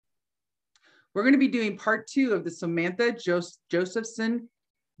We're going to be doing part 2 of the Samantha Josephson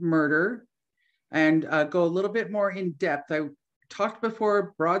murder and go a little bit more in depth. I talked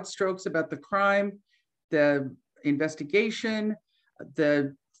before, broad strokes about the crime, the investigation,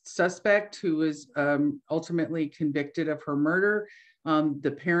 the suspect who was ultimately convicted of her murder,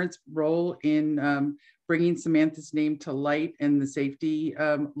 the parents' role in bringing Samantha's name to light, and the safety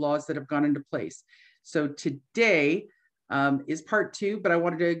laws that have gone into place. So today is part 2, but I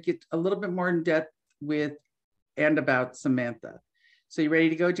wanted to get a little bit more in depth with and about Samantha. So you ready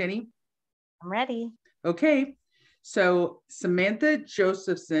to go, Jenny? I'm ready. Okay. So Samantha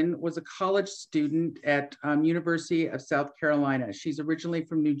Josephson was a college student at University of South Carolina. She's originally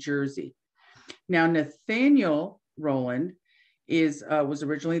from New Jersey. Now, Nathaniel Rowland was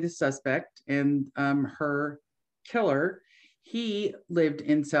originally the suspect, and her killer, he lived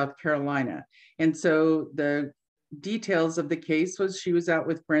in South Carolina. And so the details of the case was she was out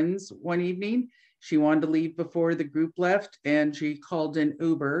with friends one evening. She wanted to leave before the group left, and she called an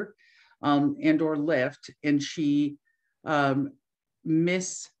Uber and or Lyft, and she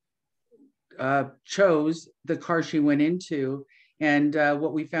chose the car she went into. And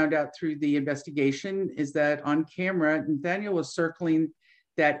what we found out through the investigation is that on camera, Nathaniel was circling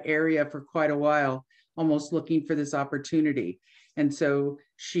that area for quite a while, almost looking for this opportunity. And so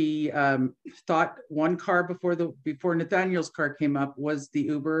she thought one car before Nathaniel's car came up was the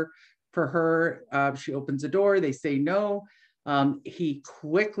Uber for her. She opens the door, they say no. He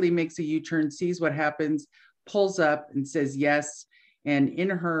quickly makes a U-turn, sees what happens, pulls up and says yes. And in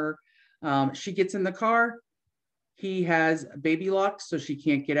her, she gets in the car. He has baby locks, so she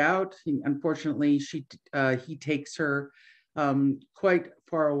can't get out. Unfortunately, he takes her quite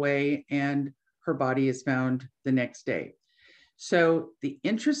far away, and her body is found the next day. So the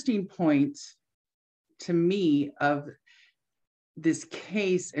interesting point to me of this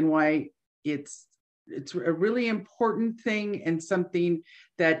case, and why it's a really important thing, and something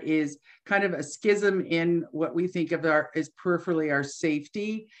that is kind of a schism in what we think of as peripherally our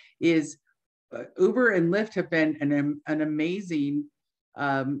safety, is Uber and Lyft have been an amazing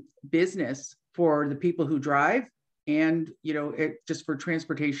business for the people who drive, and just for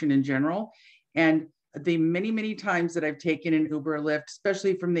transportation in general. And the many times that I've taken an Uber or Lyft,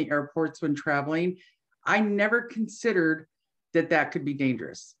 especially from the airports when traveling, I never considered that could be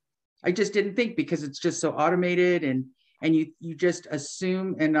dangerous. I just didn't think, because it's just so automated, and you just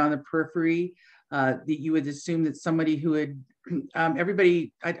assume, and on the periphery, that you would assume that somebody who had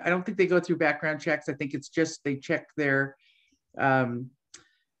everybody, I don't think they go through background checks. I think it's just they check their to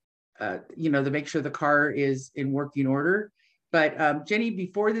make sure the car is in working order. But Jenny,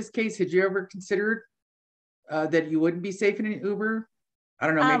 before this case, had you ever considered that you wouldn't be safe in an Uber? I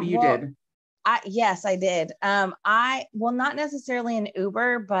don't know, maybe you did. Yes, I did. Not necessarily an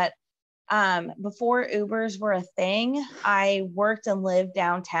Uber, but before Ubers were a thing, I worked and lived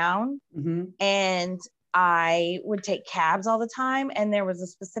downtown, and I would take cabs all the time. And there was a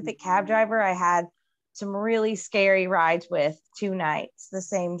specific cab driver I had some really scary rides with 2 nights. The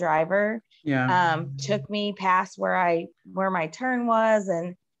same driver took me past where my turn was,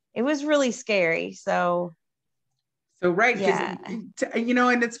 and it was really scary. So right, yeah. And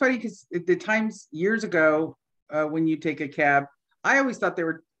it's funny, because at the times years ago, when you take a cab, I always thought they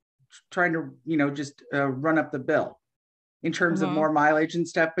were trying to just run up the bill in terms of more mileage and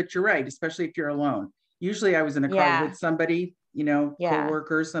stuff. But you're right, especially if you're alone. Usually I was in a car with somebody,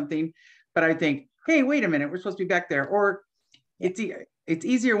 co-worker or something, but I think, hey, wait a minute, we're supposed to be back there. Or it's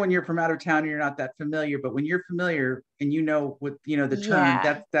easier when you're from out of town and you're not that familiar, but when you're familiar and what the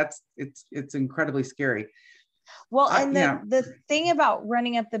turn, it's incredibly scary. Well, and the thing about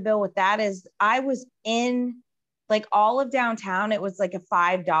running up the bill with that is, I was in like all of downtown. It was like a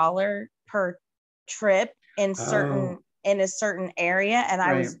 $5 per trip in a certain area, and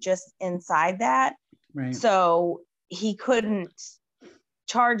I was just inside that. Right. So he couldn't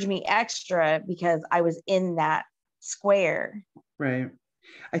charge me extra because I was in that square. Right.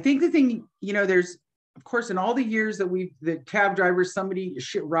 I think the thing, there's, of course, in all the years that the cab drivers, somebody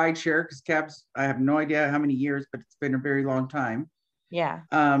ride share, because cabs, I have no idea how many years, but it's been a very long time. Yeah.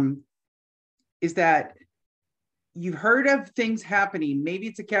 Is that you've heard of things happening. Maybe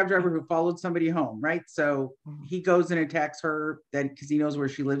it's a cab driver who followed somebody home, right? So he goes and attacks her because he knows where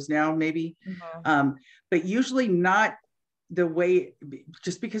she lives now, maybe. But usually not the way,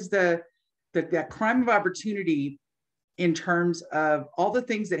 just because that crime of opportunity, in terms of all the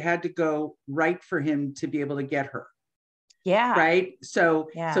things that had to go right for him to be able to get her. Yeah. Right. So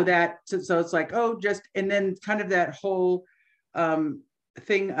it's like, and then kind of that whole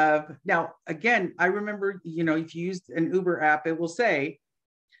thing of, now, again, I remember, if you used an Uber app, it will say,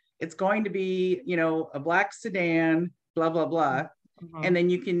 it's going to be, you know, a black sedan, blah, blah, blah. Mm-hmm. And then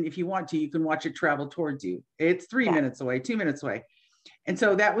you can, if you want to, you can watch it travel towards you. It's 3 minutes away, 2 minutes away. And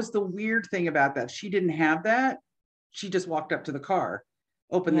so that was the weird thing about that. She didn't have that. She just walked up to the car,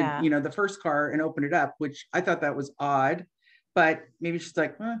 opened the, you know, the first car and opened it up, which I thought that was odd, but maybe she's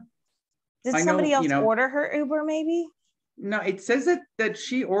like, did somebody else order her Uber maybe? No, it says that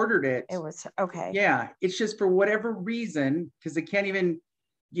she ordered it. It was okay. Yeah. It's just for whatever reason, because they can't even,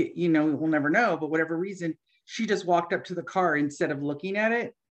 you know, we'll never know, but whatever reason, she just walked up to the car instead of looking at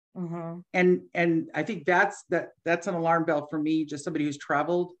it. Mm-hmm. And I think that's an alarm bell for me, just somebody who's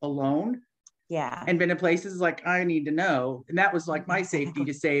traveled alone. Yeah. And been in places like, I need to know. And that was like my safety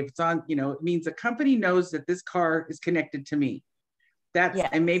to say, if it's on, you know, it means the company knows that this car is connected to me. That's,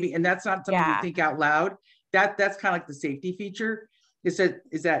 and maybe, and that's not something you think out loud. That's kind of like the safety feature is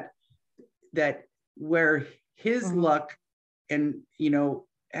that where his luck and, you know,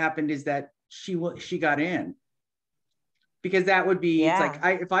 happened is that she got in. Because that would be, it's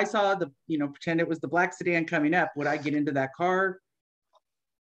like, if I saw the, you know, pretend it was the black sedan coming up, would I get into that car?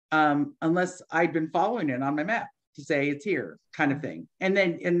 Unless I'd been following it on my map to say it's here, kind of thing. And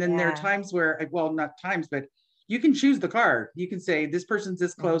then there are times where, well, not times, but you can choose the car. You can say this person's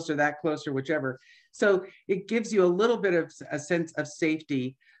this close or that close or whichever. So it gives you a little bit of a sense of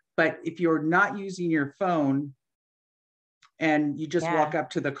safety. But if you're not using your phone and you just walk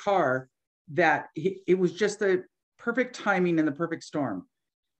up to the car, that it was just the perfect timing and the perfect storm.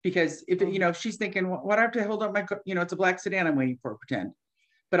 Because if you know, if she's thinking, well, what do I have to hold up my, you know, it's a black sedan I'm waiting for, pretend.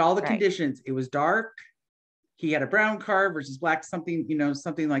 But all the conditions, it was dark. He had a brown car versus black, something, you know,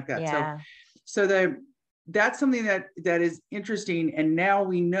 something like that. Yeah. So that's something that is interesting. And now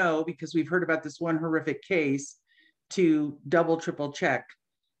we know, because we've heard about this one horrific case, to double, triple check.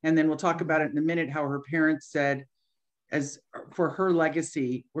 And then we'll talk about it in a minute, how her parents said, as for her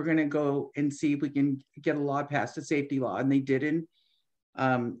legacy, we're going to go and see if we can get a law passed, a safety law. And they did in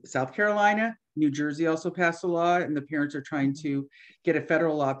South Carolina. New Jersey also passed a law, and the parents are trying to get a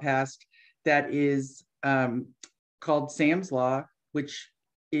federal law passed that is called Sam's Law, which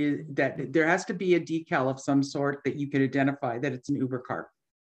is that there has to be a decal of some sort that you can identify that it's an Uber car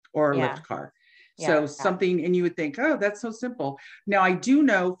or a Lyft car. So something, and you would think, oh, that's so simple. Now, I do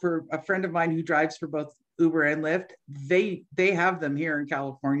know for a friend of mine who drives for both Uber and Lyft, they have them here in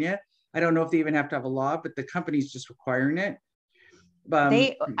California. I don't know if they even have to have a law, but the company's just requiring it.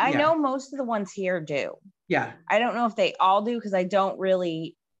 I know most of the ones here do. Yeah. I don't know if they all do, because I don't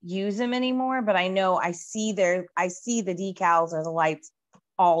really use them anymore, but I know I see the decals or the lights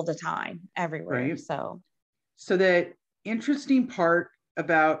all the time everywhere. Right. So the interesting part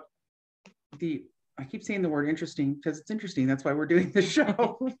about I keep saying the word interesting because it's interesting. That's why we're doing the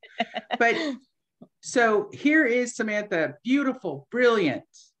show. But so here is Samantha, beautiful, brilliant,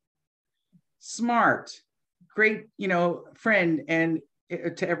 smart, great, you know, friend, and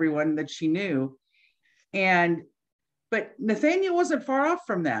to everyone that she knew. But Nathaniel wasn't far off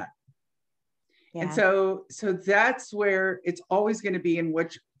from that. Yeah. And so that's where it's always going to be, in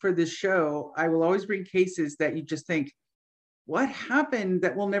which for this show, I will always bring cases that you just think, what happened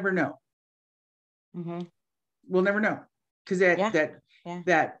that we'll never know. We'll never know. Because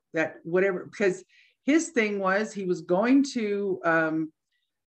that whatever, because his thing was he was going to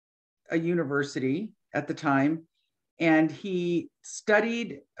a university at the time, and he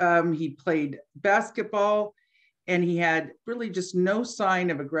studied, he played basketball, and he had really just no sign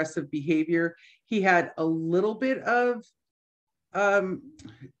of aggressive behavior. He had a little bit of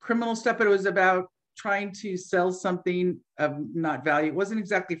criminal stuff, but it was about trying to sell something of not value. It wasn't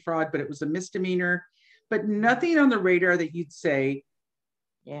exactly fraud, but it was a misdemeanor, but nothing on the radar that you'd say,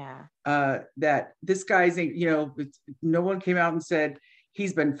 that this guy's, you know, no one came out and said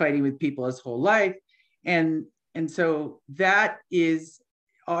he's been fighting with people his whole life. And so that is,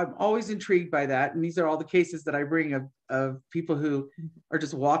 I'm always intrigued by that. And these are all the cases that I bring of people who are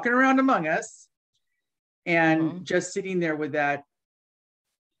just walking around among us and just sitting there with that,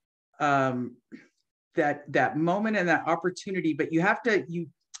 that moment and that opportunity. But you have to,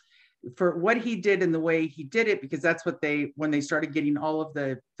 for what he did and the way he did it, because that's what when they started getting all of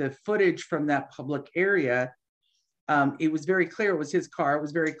the footage from that public area, it was very clear it was his car. It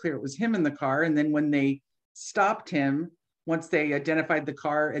was very clear it was him in the car. And then when they stopped him, once they identified the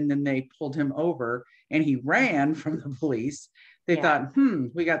car and then they pulled him over and he ran from the police, they thought,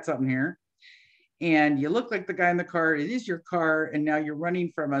 we got something here. And you look like the guy in the car. It is your car. And now you're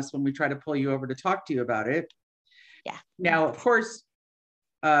running from us when we try to pull you over to talk to you about it. Yeah. Now, of course,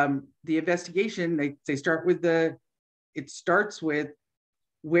 the investigation, they start with it starts with,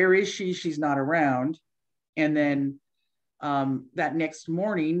 where is she? She's not around. And then that next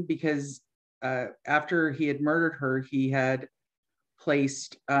morning, because after he had murdered her, he had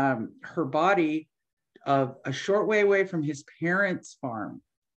placed her body a short way away from his parents' farm,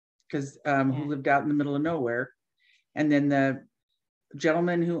 because who lived out in the middle of nowhere. And then the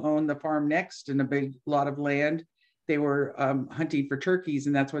gentleman who owned the farm next and a big lot of land, they were hunting for turkeys,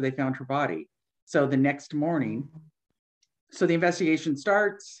 and that's where they found her body. So the next morning, so the investigation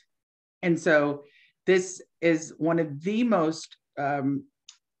starts. And so this is one of the most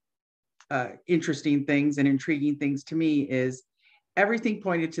interesting things and intriguing things to me is everything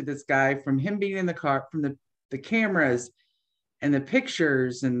pointed to this guy, from him being in the car, from the cameras and the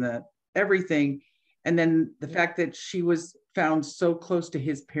pictures and the everything. And then the fact that she was found so close to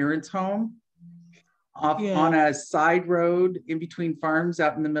his parents' home on a side road in between farms,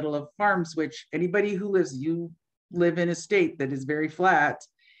 out in the middle of farms, which anybody who you live in a state that is very flat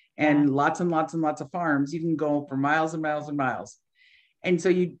and lots and lots and lots of farms, you can go for miles and miles and miles. And so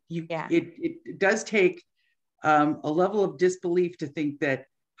it does take a level of disbelief to think that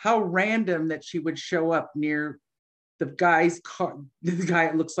how random that she would show up near the guy's car. The guy,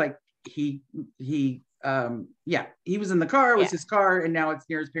 it looks like he was in the car, it was his car, and now it's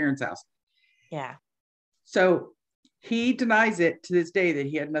near his parents' house. Yeah. So he denies it to this day that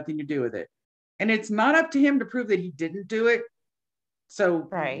he had nothing to do with it. And it's not up to him to prove that he didn't do it. So,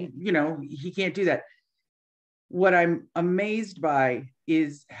 he can't do that. What I'm amazed by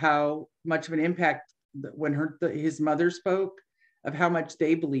is how much of an impact when his mother spoke, of how much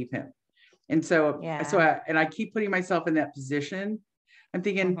they believe him. And so, I keep putting myself in that position. I'm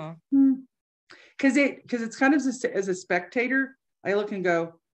thinking, because it's kind of as a spectator, I look and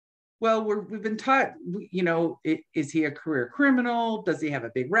go, well, we've been taught, is he a career criminal? Does he have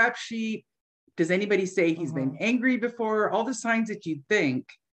a big rap sheet? Does anybody say he's been angry before? All the signs that you think.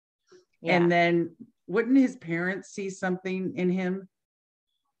 And then wouldn't his parents see something in him?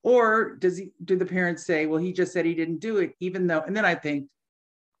 Or do the parents say, well, he just said he didn't do it, even though, and then I think,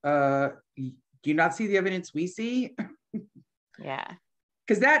 do you not see the evidence we see? Yeah.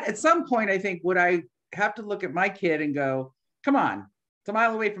 Because that at some point, I think, would I have to look at my kid and go, come on, it's a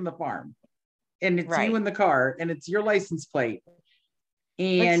mile away from the farm, and it's you in the car, and it's your license plate.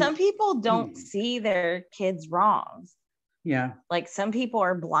 And but some people don't see their kids' wrongs. Yeah. Like some people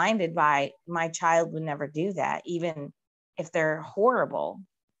are blinded by, my child would never do that, even if they're horrible.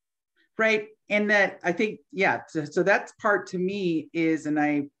 Right. And that, I think, so that's part to me is, and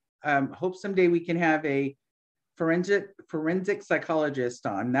I hope someday we can have a forensic psychologist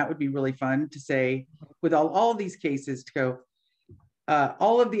on. That would be really fun to say, with all these cases, to go,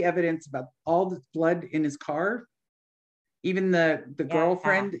 all of the evidence about all the blood in his car, even the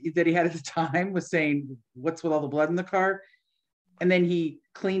girlfriend that he had at the time was saying, what's with all the blood in the car? And then he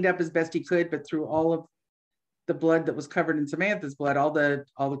cleaned up as best he could, but threw all of the blood that was covered in Samantha's blood, all the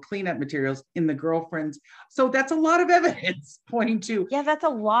cleanup materials in the girlfriend's. So that's a lot of evidence pointing to. Yeah, that's a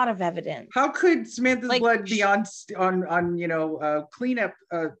lot of evidence. How could Samantha's blood be on cleanup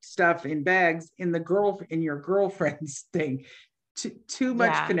stuff in bags in your girlfriend's thing? Too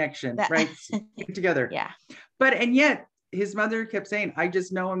much connection, right? Together. Yeah. And yet his mother kept saying, I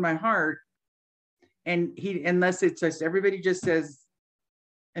just know in my heart. And unless it's just everybody just says,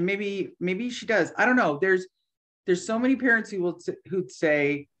 and maybe she does. I don't know. There's so many parents who'd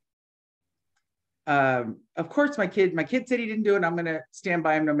say, of course my kid said he didn't do it. I'm going to stand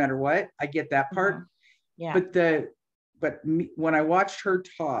by him no matter what. I get that part. Yeah. When I watched her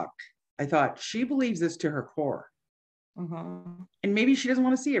talk, I thought she believes this to her core. And maybe she doesn't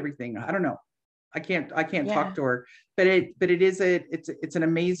want to see everything. I don't know. I can't talk to her, but it's an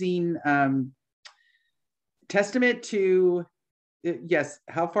amazing testament to, yes,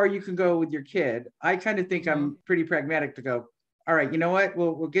 how far you can go with your kid. I kind of think I'm pretty pragmatic to go, all right, you know what?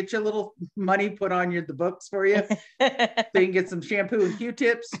 We'll get you a little money put on the books for you. So you can get some shampoo and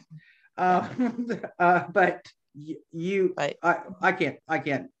Q-tips. But I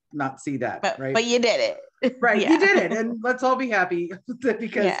can't not see that. Right. But you did it. Right. You did it. And let's all be happy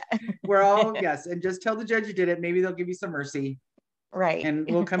because we're all, and just tell the judge you did it. Maybe they'll give you some mercy. Right. And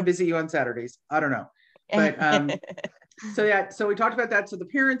we'll come visit you on Saturdays. I don't know. But so we talked about that. So the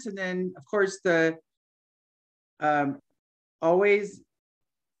parents, and then of course the always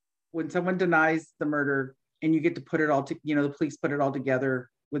when someone denies the murder and you get to put it all the police put it all together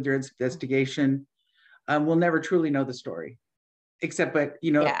with their investigation, we'll never truly know the story, except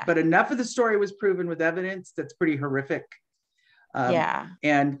but enough of the story was proven with evidence that's pretty horrific.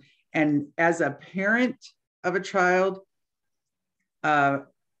 And as a parent of a child, I'm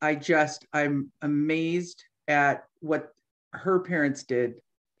amazed at what her parents did,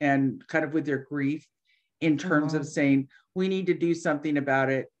 and kind of with their grief in terms of saying, we need to do something about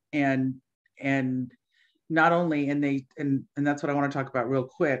it. And not only, and that's what I want to talk about real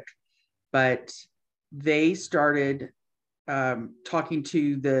quick, but they started talking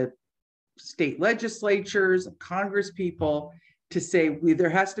to the state legislatures, Congress people, to say there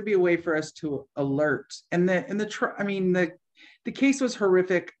has to be a way for us to alert. And the case was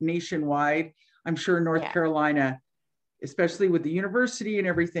horrific nationwide. I'm sure North Carolina, especially with the university and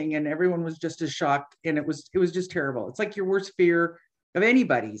everything, and everyone was just as shocked. And it was just terrible. It's like your worst fear of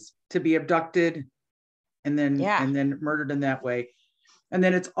anybody's to be abducted and then murdered in that way. And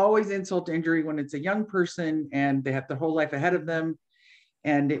then it's always insult to injury when it's a young person and they have their whole life ahead of them.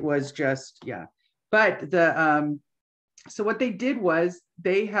 And it was just, But so what they did was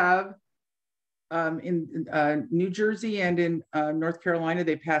they have in New Jersey and in North Carolina,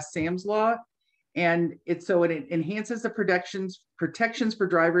 they passed Sam's Law. And it enhances the protections for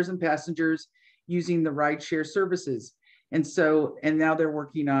drivers and passengers using the rideshare services. And now they're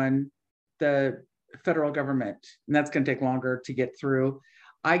working on the federal government, and that's going to take longer to get through.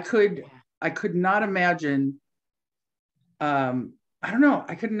 I could not imagine. I don't know.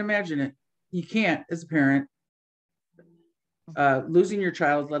 I couldn't imagine it. You can't, as a parent, losing your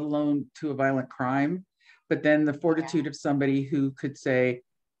child, let alone to a violent crime. But then the fortitude of somebody who could say,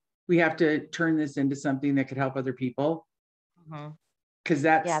 we have to turn this into something that could help other people. Because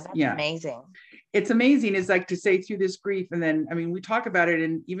that's amazing. It's amazing. It's like to say through this grief. And then, I mean, we talk about it.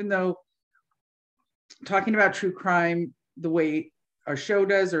 And even though talking about true crime, the way our show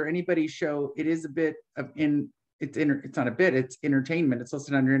does, or anybody's show, it is a bit of it's not a bit, it's entertainment. It's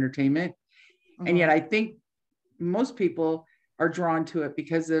listed under entertainment. And yet I think most people are drawn to it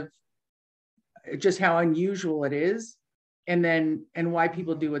because of just how unusual it is. And why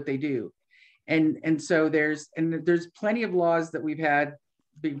people do what they do. And so there's plenty of laws that we've had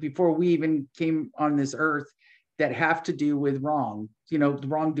before we even came on this earth that have to do with wrong, the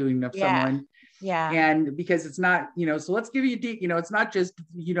wrongdoing of someone. Yeah. And because it's not, so let's give you it's not just,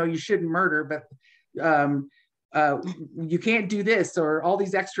 you shouldn't murder, but you can't do this, or all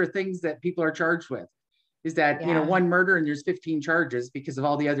these extra things that people are charged with. Is that, one murder and there's 15 charges because of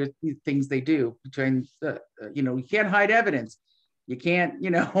all the other things they do between, you can't hide evidence. You can't,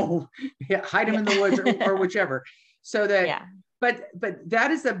 hide them in the woods or whichever. So that, but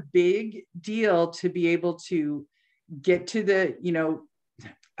that is a big deal to be able to get to the,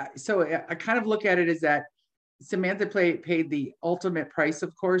 so I kind of look at it as that Samantha paid the ultimate price,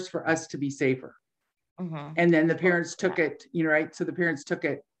 of course, for us to be safer. And then the parents took it, right? So the parents took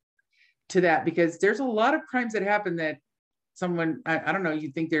it to that, because there's a lot of crimes that happen that someone, I don't know,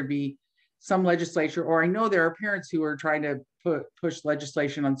 you'd think there'd be some legislature, or I know there are parents who are trying to push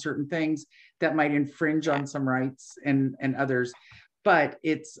legislation on certain things that might infringe on some rights and others. But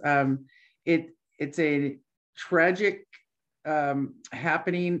it's a tragic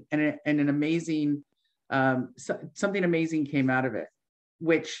happening, and an amazing, something amazing came out of it,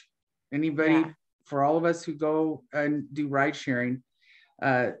 which anybody, for all of us who go and do ride sharing,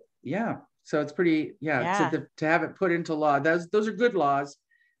 so it's pretty, to have it put into law. Those are good laws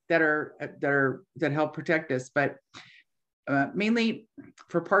that help protect us. But mainly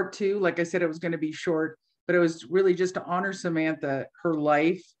for part 2, like I said, it was going to be short, but it was really just to honor Samantha, her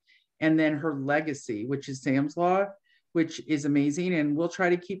life, and then her legacy, which is Sam's Law, which is amazing. And we'll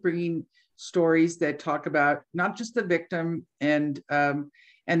try to keep bringing stories that talk about not just the victim and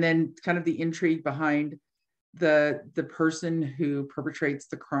then kind of the intrigue behind the person who perpetrates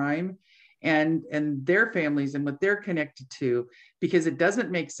the crime, and their families and what they're connected to, because it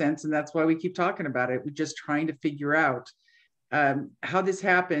doesn't make sense. And that's why we keep talking about it. We're just trying to figure out how this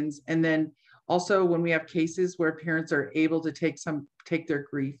happens. And then also when we have cases where parents are able to take their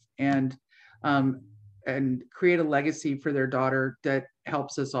grief and create a legacy for their daughter that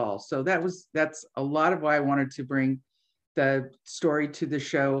helps us all. So that's a lot of why I wanted to bring the story to the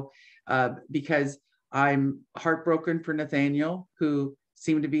show, because I'm heartbroken for Nathaniel, who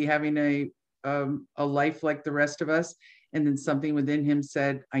seemed to be having a life like the rest of us. And then something within him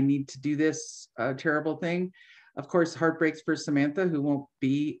said, I need to do this terrible thing. Of course, heartbreaks for Samantha, who won't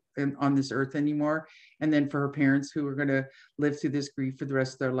be on this earth anymore. And then for her parents, who are going to live through this grief for the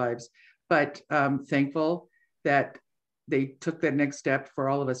rest of their lives. But thankful that they took that next step for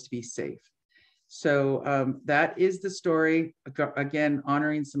all of us to be safe. So that is the story, again,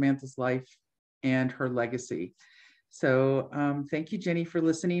 honoring Samantha's life and her legacy. So thank you, Jenny, for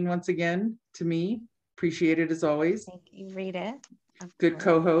listening once again to me. Appreciate it as always. Thank you, Rita. Good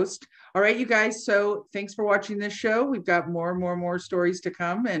co-host. All right, you guys. So thanks for watching this show. We've got more stories to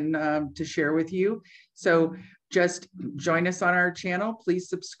come and to share with you. So just join us on our channel. Please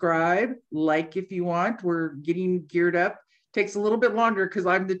subscribe, like if you want. We're getting geared up. Takes a little bit longer because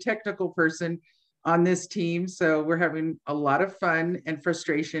I'm the technical person on this team. So we're having a lot of fun and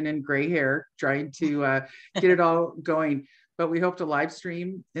frustration and gray hair trying to get it all going. But we hope to live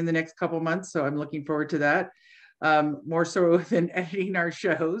stream in the next couple months. So I'm looking forward to that, more so than editing our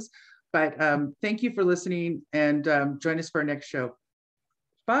shows. But thank you for listening, and join us for our next show.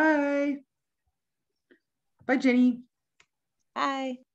 Bye. Bye, Jenny. Bye.